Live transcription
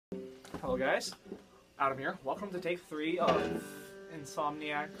Hello guys, Adam here. Welcome to take 3 of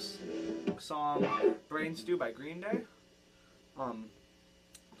Insomniac's song Brain Stew by Green Day.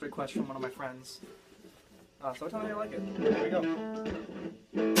 Request from one of my friends. So tell me you like it. Here we go.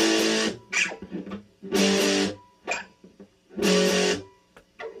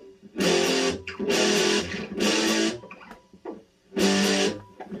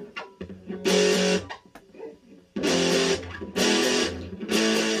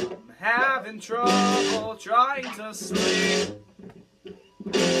 Having trouble trying to sleep.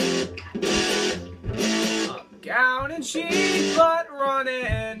 I'm counting sheep but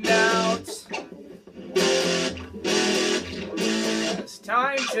running out. As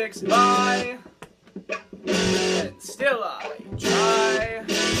time ticks by, and still I try.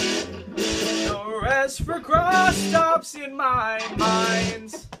 No rest for cross stops in my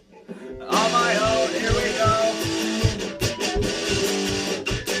mind. On my own, here we go.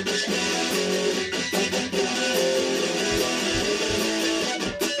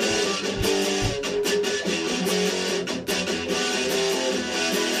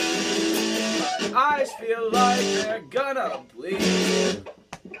 Eyes feel like they're gonna bleed.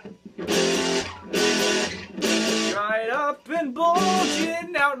 Dried up and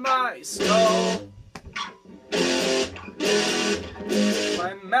bulging out my skull.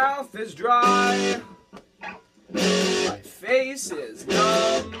 My mouth is dry. My face is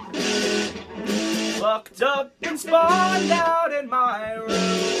numb. Fucked up and spawned out in my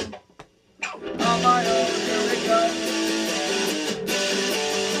room. On my own, here we go.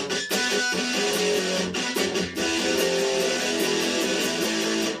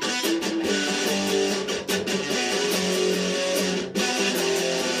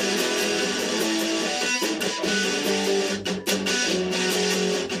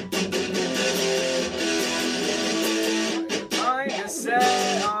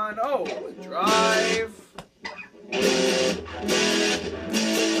 Set on overdrive. The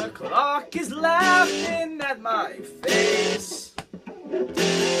clock is laughing at my face.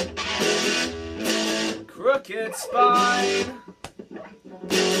 Crooked spine,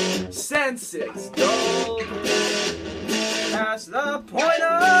 senses dulled, past the point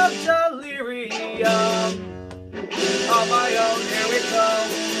of delirium. On my own, here we go.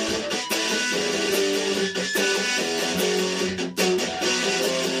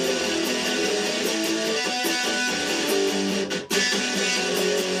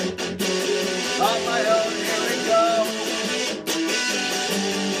 On my own, here we go.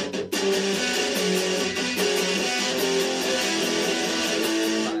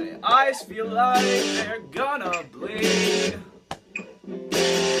 My eyes feel like they're gonna bleed.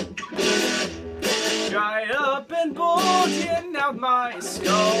 Dried up and bulging out my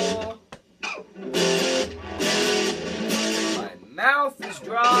skull. My mouth is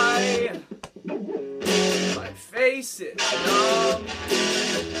dry. My face is numb.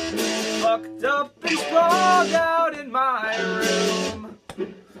 Fucked up and sprawled out in my room.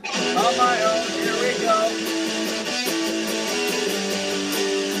 On my own, here we go.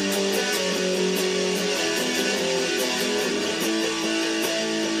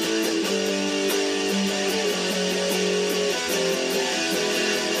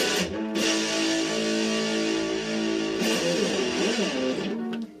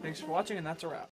 Thanks for watching, and that's a wrap.